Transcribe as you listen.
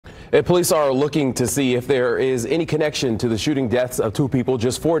Police are looking to see if there is any connection to the shooting deaths of two people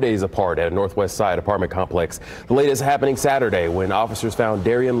just 4 days apart at a Northwest Side apartment complex. The latest happening Saturday when officers found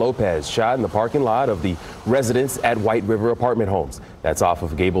Darian Lopez shot in the parking lot of the residence at White River Apartment Homes. That's off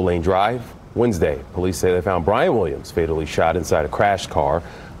of Gable Lane Drive. Wednesday, police say they found Brian Williams fatally shot inside a crashed car.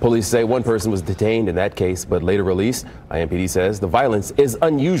 Police say one person was detained in that case, but later released. IMPD says the violence is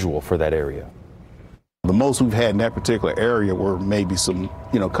unusual for that area. The most we've had in that particular area were maybe some,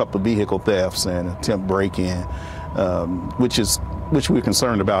 couple of vehicle thefts and attempt break-in, which we're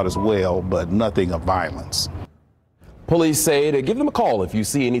concerned about as well, but nothing of violence. Police say to give them a call if you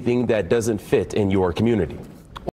see anything that doesn't fit in your community.